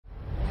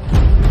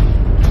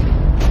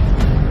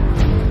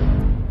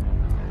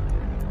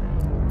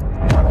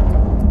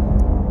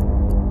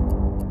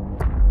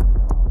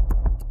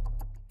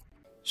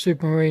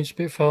Supermarine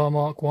Spitfire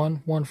Mk.I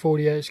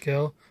 148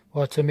 scale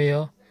by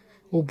Tamiya.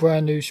 All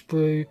brand new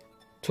sprue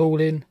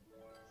tooling.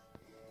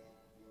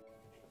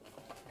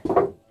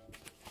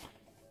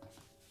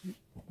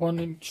 One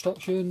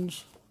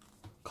instructions,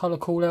 colour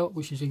call out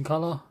which is in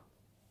colour.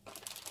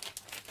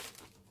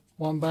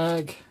 One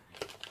bag,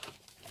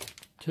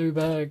 two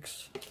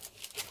bags,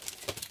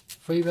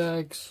 three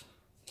bags,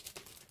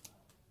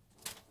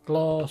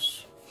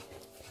 glass.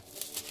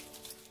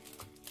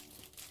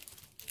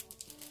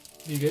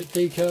 You get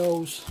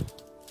decals,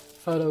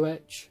 photo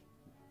etch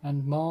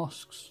and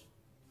masks.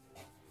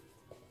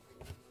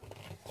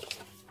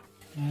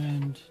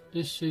 And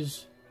this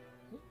is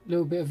a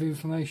little bit of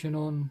information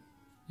on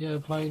the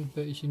airplane,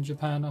 but it's in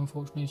Japan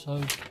unfortunately, so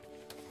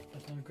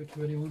that's not good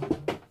to anyone,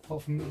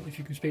 apart from if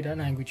you can speak that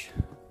language.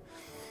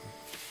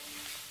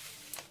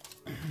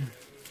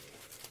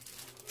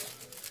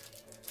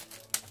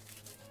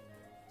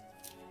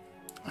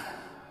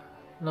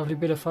 Lovely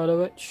bit of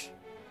photo etch.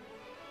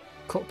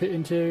 Cockpit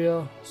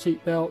interior,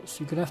 seat belts.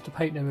 You're gonna have to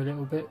paint them a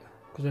little bit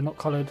because they're not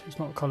coloured. It's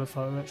not a coloured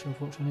photo etch,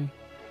 unfortunately.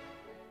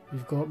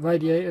 You've got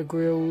radiator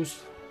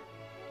grills.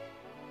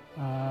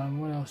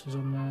 What else is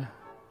on there?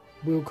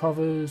 Wheel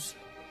covers.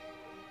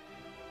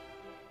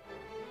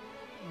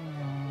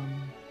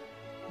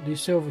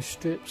 These silver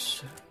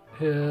strips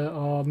here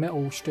are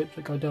metal strips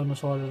that go down the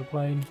side of the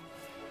plane.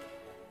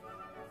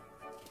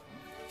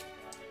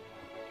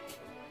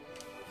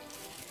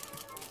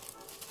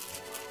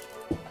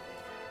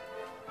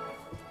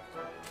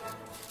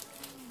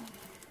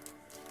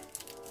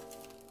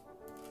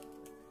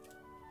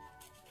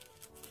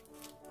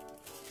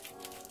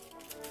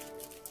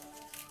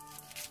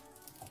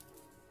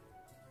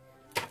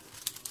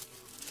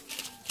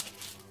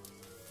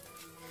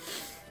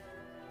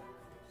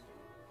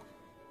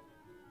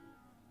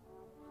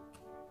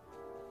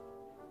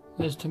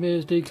 There's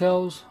Tamiya's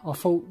decals. I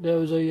thought there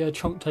was a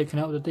chunk taken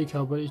out of the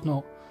decal, but it's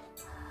not.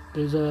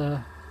 There's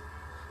a...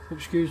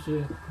 excuse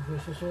the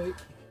compressor,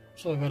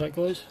 sorry about that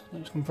guys,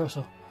 that's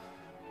compressor.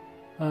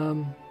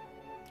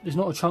 There's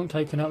not a chunk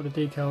taken out of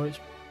the decal,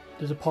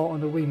 there's a part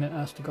on the wing that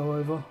has to go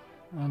over,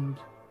 and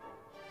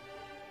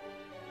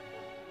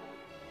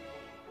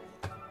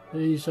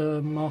these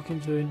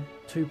markings are in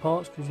two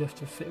parts because you have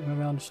to fit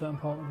them around a certain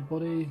part of the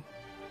body.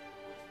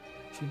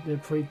 They're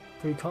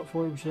pre-cut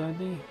for it, which is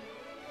handy.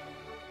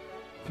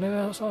 Can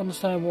anyone else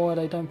understand why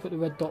they don't put the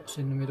red dots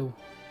in the middle?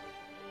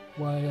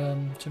 Why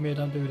Tamiya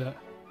don't do that?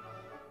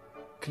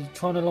 Because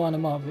trying to line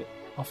them up,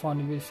 I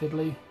find it really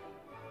fiddly.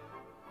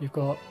 You've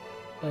got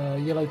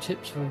yellow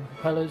tips for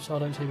propellers. I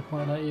don't see the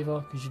point of that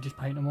either because you just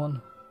paint them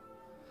on.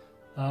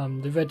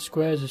 The red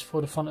squares is for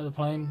the front of the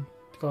plane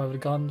to go over the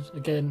guns.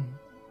 Again,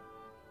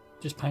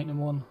 just paint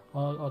them on.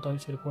 I don't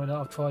see the point of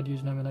that. I've tried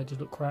using them and they just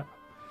look crap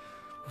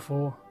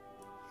before.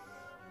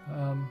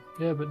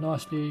 Yeah, but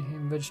nicely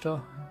in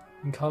register,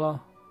 in colour.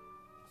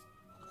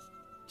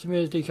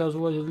 Tamiya's decals are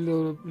always a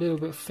little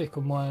bit thick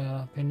in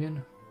my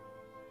opinion.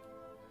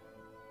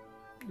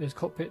 There's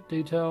cockpit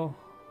detail.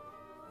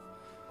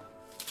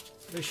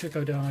 It should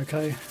go down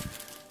okay.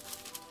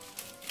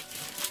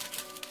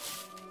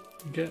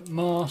 You get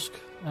mask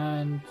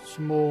and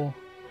some more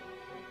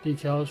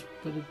decals,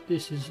 but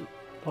this is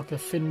like a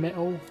thin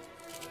metal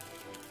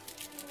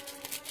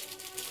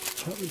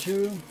type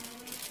material.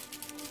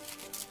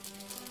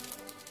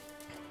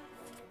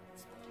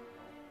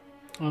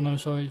 Oh no,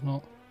 sorry, it's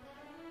not.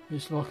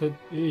 It's like it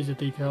is a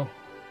decal.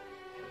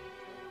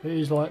 It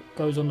is like,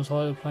 goes on the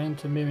side of the plane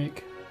to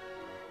mimic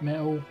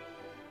metal.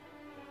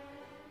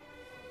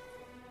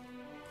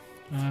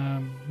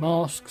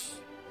 Masks,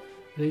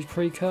 these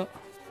pre-cut.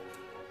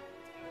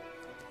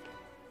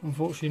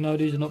 Unfortunately no,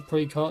 these are not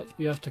pre-cut,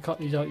 you have to cut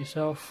these out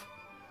yourself.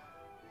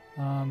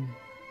 I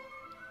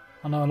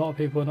know a lot of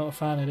people are not a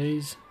fan of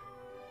these.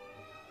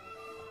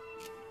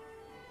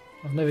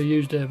 I've never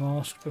used their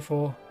masks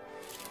before.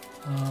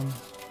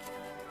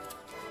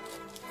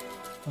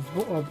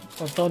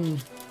 I've done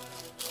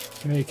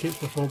Tamiya kits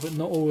before, but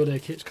not all of their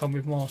kits come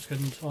with masks,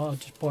 and I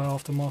just buy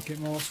aftermarket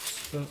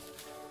masks, but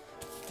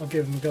I'll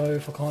give them a go.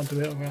 If I can't do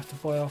it, I'm going to have to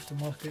buy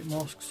aftermarket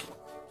masks,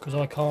 because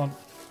I can't.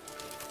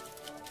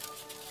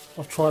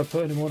 I've tried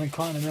putting them on and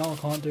cutting them out,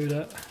 I can't do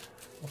that.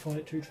 I find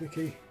it too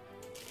tricky.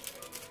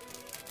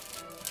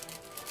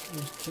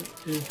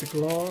 Here's the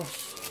glass.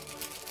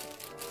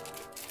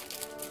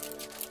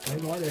 I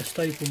don't like their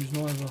staples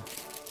neither.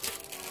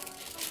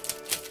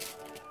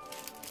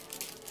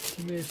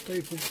 Tamiya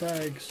staple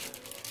bags.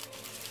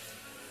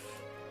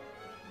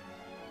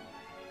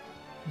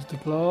 There's the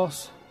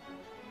glass.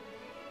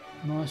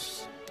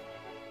 Nice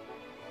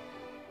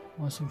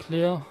and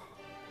clear.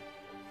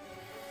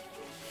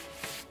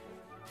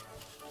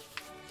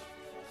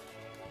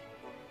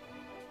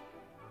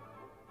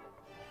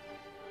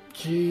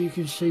 Gee, you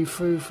can see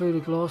through the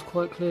glass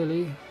quite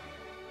clearly.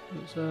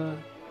 It's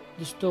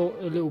distort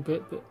a little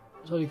bit, but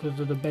it's only because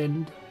of the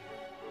bend.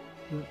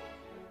 But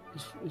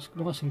it's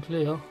nice and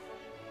clear.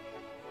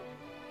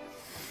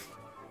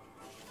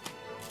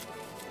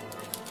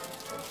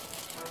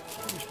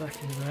 It's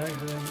back in the bag,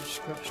 so then it's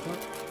scratched up.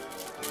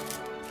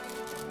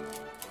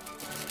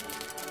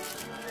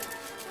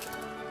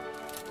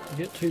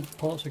 get two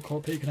parts of the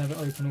cockpit, you can have it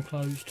open or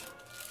closed.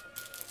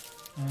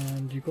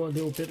 And you've got a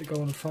little bit to go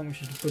on the front,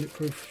 which is a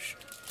bulletproof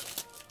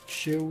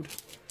shield.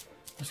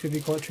 That's going to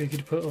be quite tricky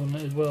to put on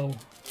as well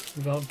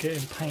without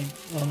getting paint,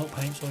 well not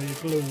paint, sorry,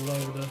 glue all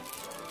over the...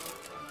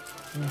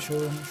 I'm not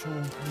sure. You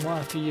might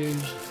have to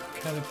use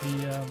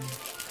Canopy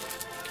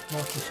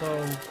Master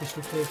Style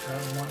Crystal Clear for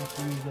that, you might have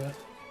to use that.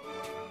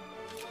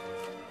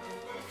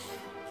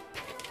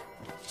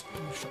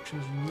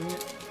 Instructions in a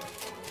minute.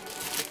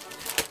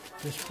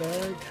 This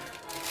bag,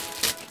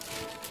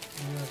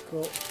 and I've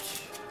got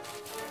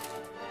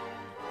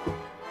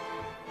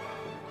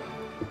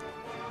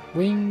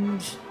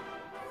wings,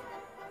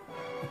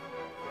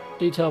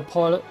 detailed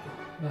pilot,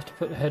 I have to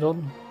put the head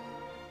on,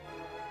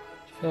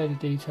 it's fairly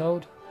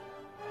detailed,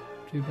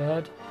 too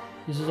bad.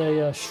 This is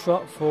a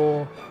strut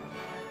for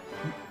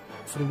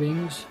the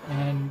wings,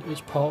 and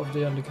it's part of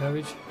the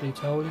undercarriage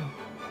detailing.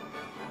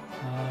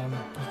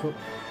 I've got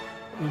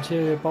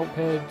interior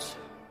bulkheads,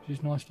 which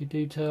is nicely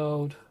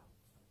detailed,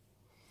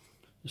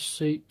 the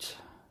seat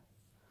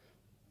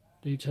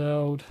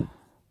detailed,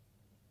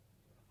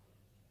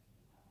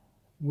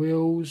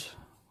 wheels,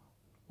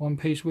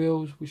 one-piece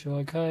wheels, which are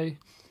okay.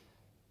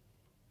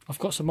 I've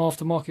got some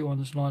aftermarket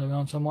ones lying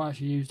around, so I might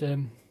actually use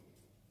them.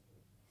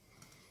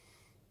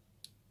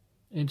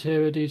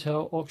 Interior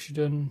detail,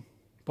 oxygen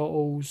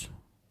bottles,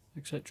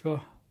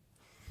 etc.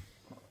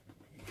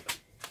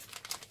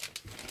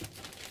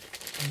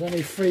 There's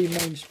only 3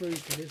 main screws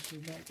for this,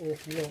 there's not an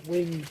awful lot.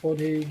 Wing,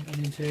 body and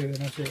interior, and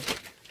that's it.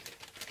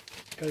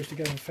 Goes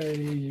together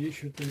fairly easy, it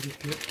should do this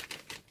kit.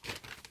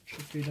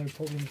 Should be no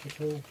problems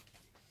at all.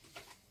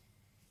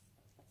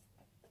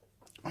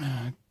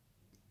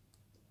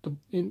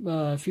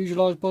 The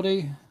fuselage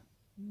body,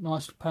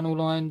 nice panel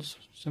lines,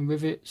 some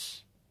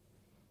rivets.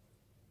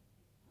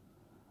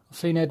 I've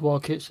seen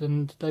Edouard kits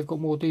and they've got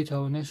more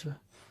detail in this.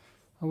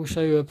 I will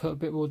show you I put a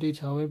bit more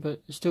detail in,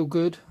 but it's still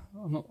good.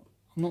 I'm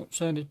not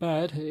saying it's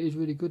bad, it is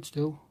really good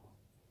still.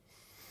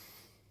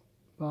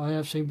 But I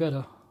have seen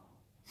better.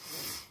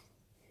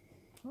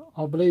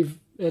 I believe,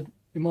 in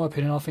my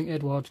opinion, I think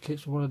Edouard's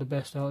kits are one of the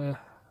best out there.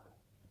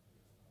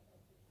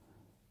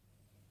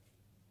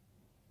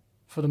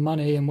 For the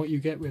money and what you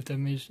get with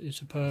them is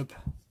superb.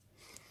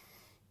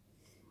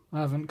 I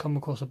haven't come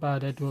across a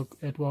bad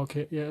Edouard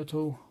kit yet at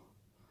all.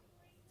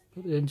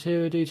 But the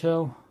interior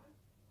detail,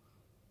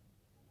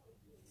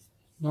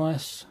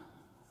 nice.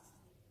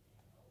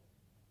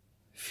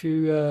 A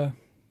few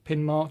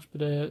pin marks, but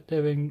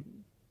they're in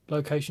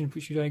locations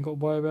which you ain't got to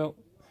worry about,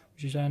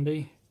 which is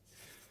handy.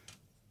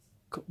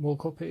 More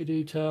cockpit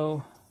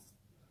detail.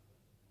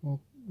 And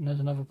there's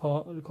another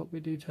part of the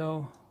cockpit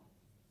detail.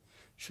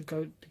 Should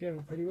go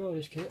together pretty well,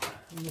 this kit.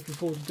 I'm looking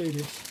forward to do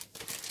this.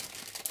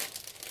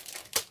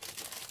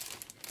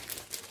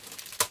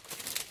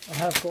 I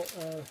have got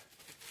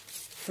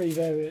 3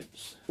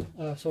 variants,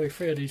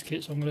 3 of these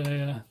kits. I'm going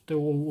to do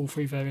all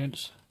 3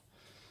 variants.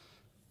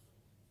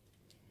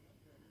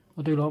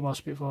 I do like my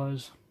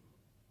Spitfires.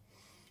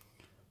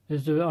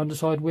 There's the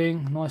underside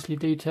wing, nicely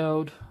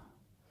detailed,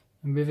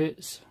 and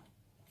rivets.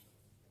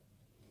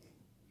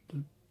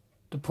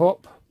 The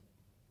prop.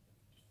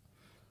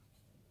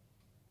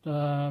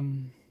 The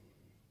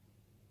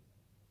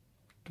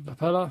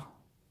propeller,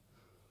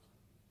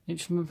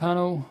 instrument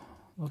panel,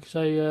 like I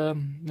say, you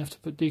have to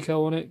put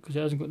decal on it because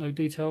it hasn't got no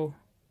detail,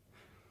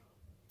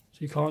 so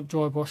you can't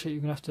dry brush it.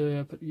 You're going to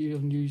have to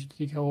use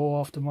decal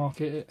or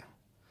aftermarket it.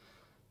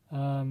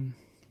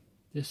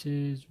 This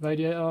is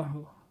radiator,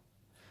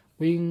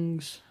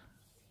 wings,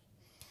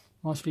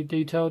 nicely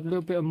detailed, a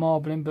little bit of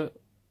marbling but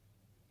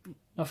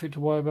nothing to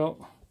worry about.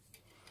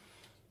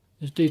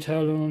 There's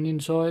detailing on the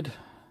inside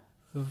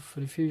for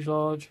the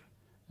fuselage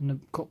and the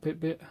cockpit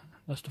bit,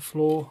 that's the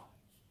floor.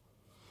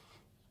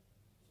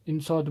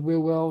 Inside the wheel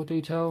well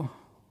detail.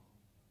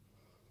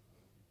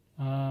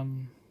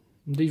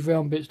 These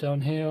round bits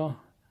down here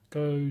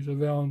goes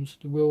around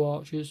the wheel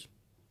arches.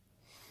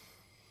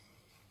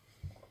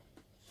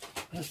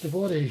 That's the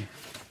body.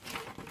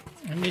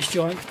 And this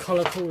giant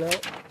colour call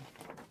out.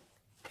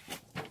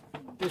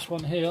 This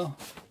one here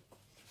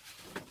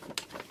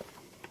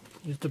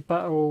is the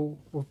Battle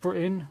of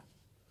Britain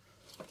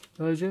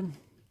version,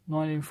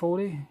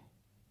 1940.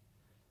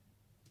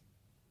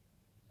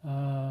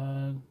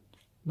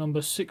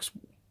 Number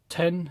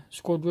 610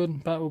 Squadron,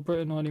 Battle of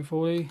Britain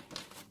 1940.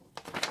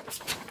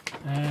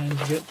 And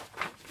you get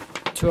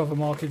 2 other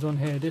markings on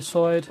here. This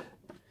side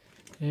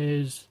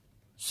is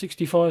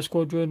 65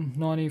 Squadron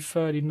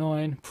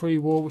 1939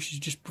 pre-war, which is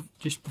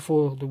just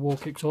before the war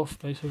kicks off,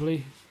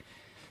 basically.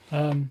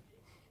 I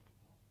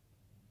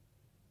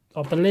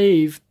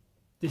believe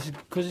this is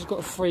because it's got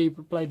a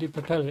 3-bladed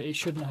propeller. It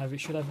shouldn't have. It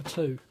should have a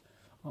 2.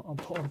 I'm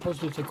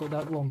positive they got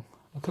that wrong.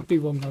 I could be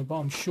wrong though, but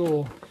I'm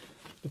sure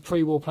the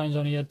pre-war planes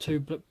only had 2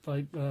 prop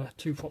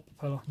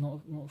propeller,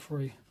 not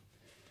 3.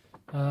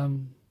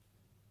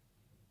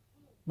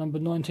 Number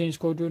 19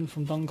 Squadron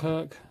from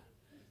Dunkirk,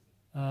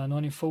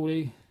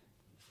 1940.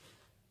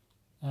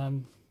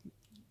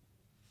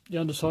 The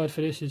underside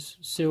for this is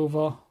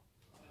silver,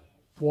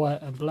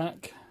 white and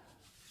black.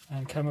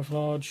 and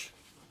camouflage.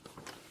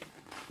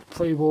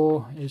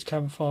 Pre-war is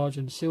camouflage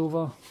and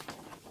silver,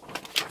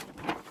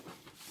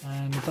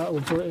 and the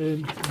Battle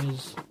Britain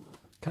is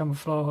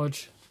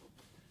camouflage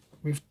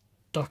with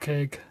duck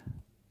egg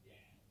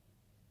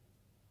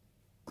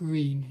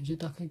green. Is it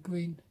duck egg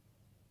green?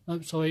 No,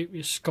 sorry,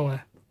 it's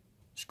sky.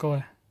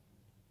 Sky.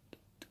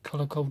 The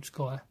colour called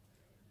sky.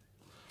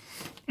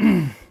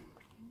 And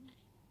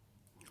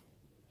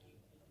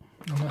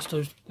that's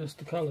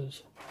the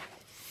colours.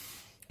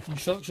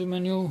 Instruction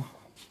manual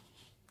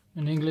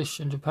in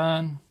English and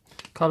Japan.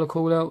 Colour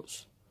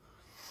callouts.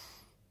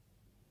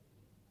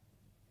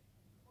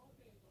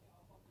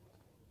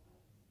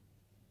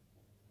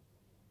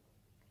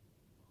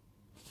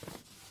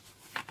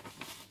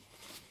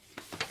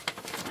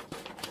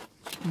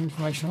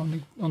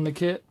 Information on the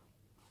kit.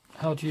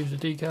 How to use the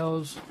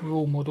decals. We're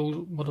all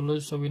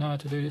modelers, so we know how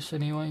to do this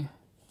anyway.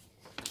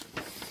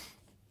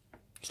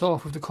 Start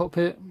off with the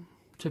cockpit.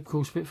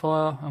 Typical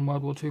Spitfire and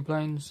World War II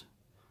planes.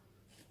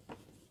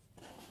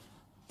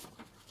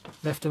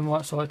 Left and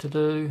right side to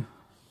do.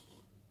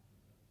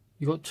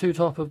 You've got two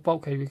types of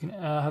bulkhead. You can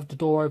have the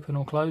door open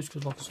or closed,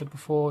 because like I said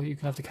before, you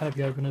can have the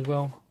canopy open as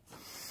well.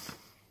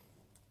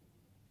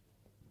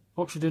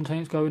 Oxygen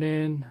tanks going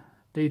in,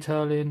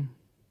 detailing.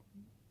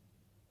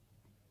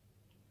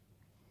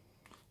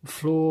 The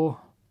floor,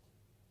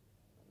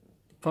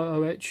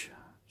 photo etch,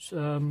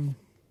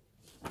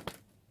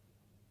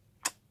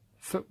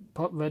 foot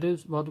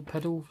rudder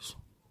pedals.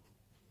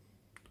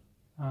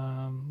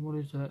 What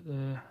is that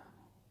there?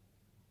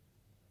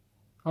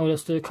 Oh,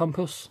 that's the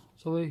compass.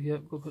 Sorry,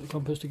 yep, got to put the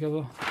compass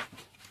together.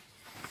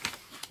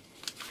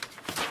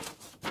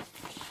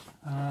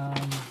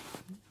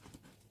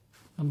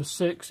 Number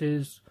 6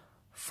 is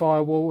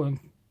firewall and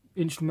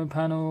instrument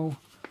panel.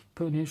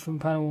 Putting the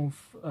instrument panel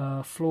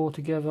floor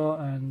together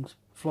and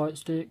flight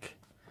stick.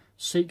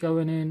 Seat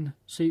going in,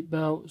 seat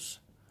belts.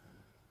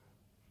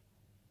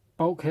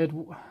 Bulkhead,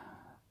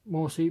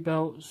 more seat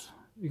belts.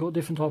 You've got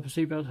different types of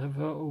seat belts. It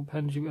all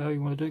depends how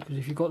you want to do it. Because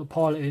if you've got the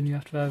pilot in, you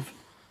have to have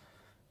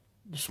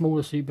the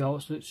smaller seat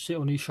belts that sit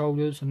on his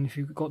shoulders, and if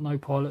you've got no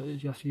pilot,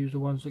 you have to use the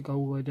ones that go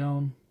all the way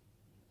down.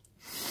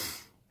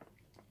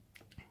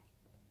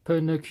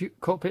 Putting the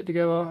cockpit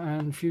together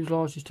and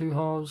fuselage is 2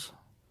 halves.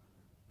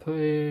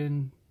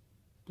 Putting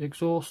the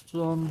exhausts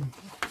on.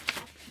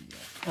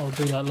 I'll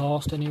do that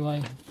last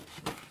anyway.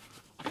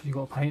 You've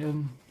got to paint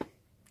them.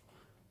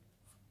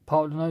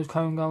 Part of the nose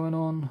cone going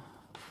on.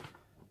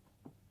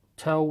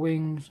 Tail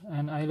wings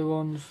and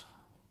ailerons.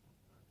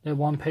 They're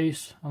one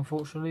piece,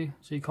 unfortunately,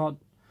 so you can't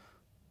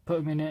put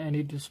them in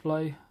any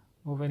display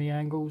of any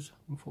angles,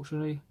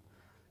 unfortunately.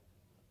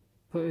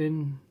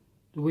 Putting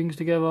the wings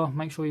together,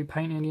 make sure you're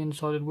painting the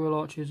inside of the wheel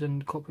arches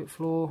and the cockpit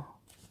floor.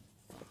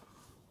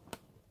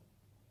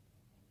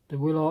 The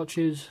wheel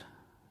arches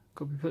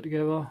got to be put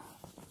together.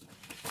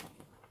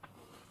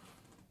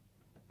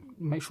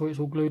 Make sure it's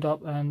all glued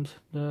up, and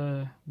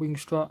the wing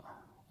strut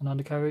and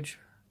undercarriage.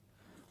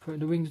 Putting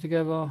the wings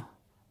together,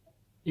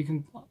 you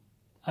can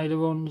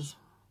ailerons,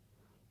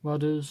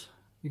 rudders.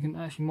 You can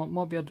actually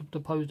might be able to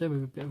depose them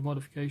with a bit of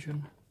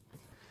modification.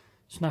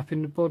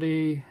 Snapping the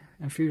body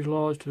and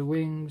fuselage to the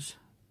wings.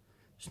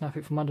 Snap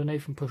it from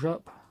underneath and push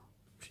up,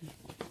 which is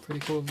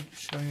pretty cool.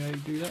 Showing you how you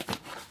do that.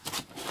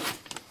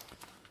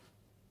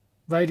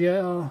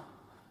 Radiator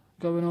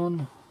going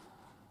on.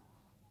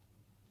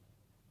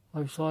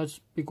 Both sides,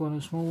 big one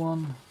and small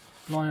one.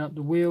 Lining up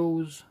the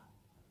wheels.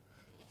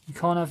 You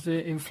can't have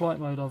it in flight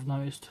mode, I've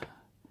noticed.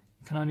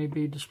 It can only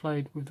be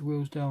displayed with the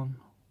wheels down.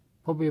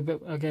 Probably a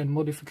bit, again,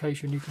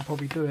 modification, you can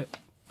probably do it.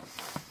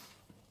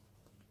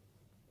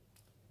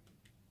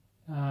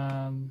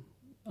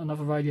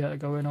 Another radiator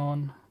going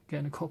on.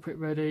 Getting the cockpit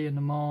ready and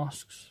the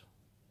masks.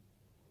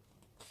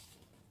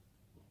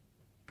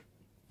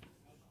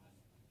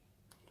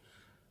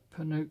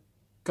 Putting the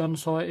gun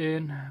sight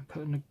in.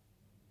 Putting the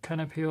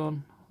canopy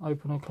on.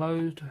 Open or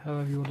closed,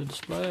 however you want to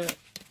display it.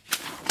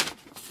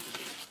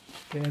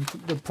 Getting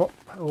the prop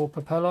or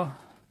propeller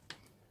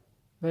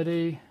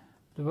ready.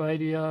 The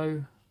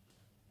radio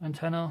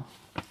antenna.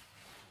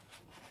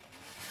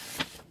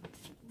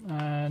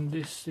 And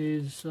this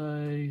is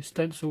a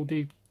stencil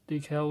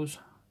decals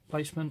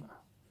placement,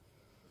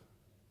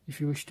 if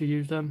you wish to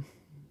use them,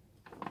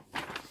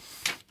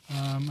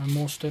 and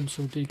more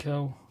stencil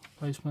decal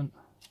placement.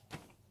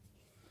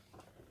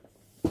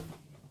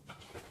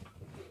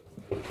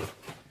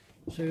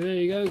 So there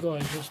you go,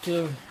 guys. That's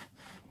the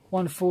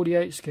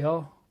 1/48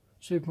 scale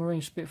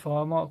Supermarine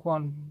Spitfire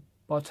Mk.I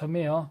by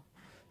Tamiya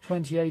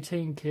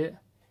 2018 kit.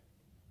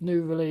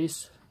 New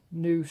release,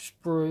 new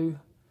sprue.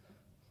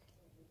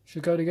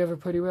 Should go together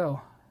pretty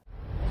well.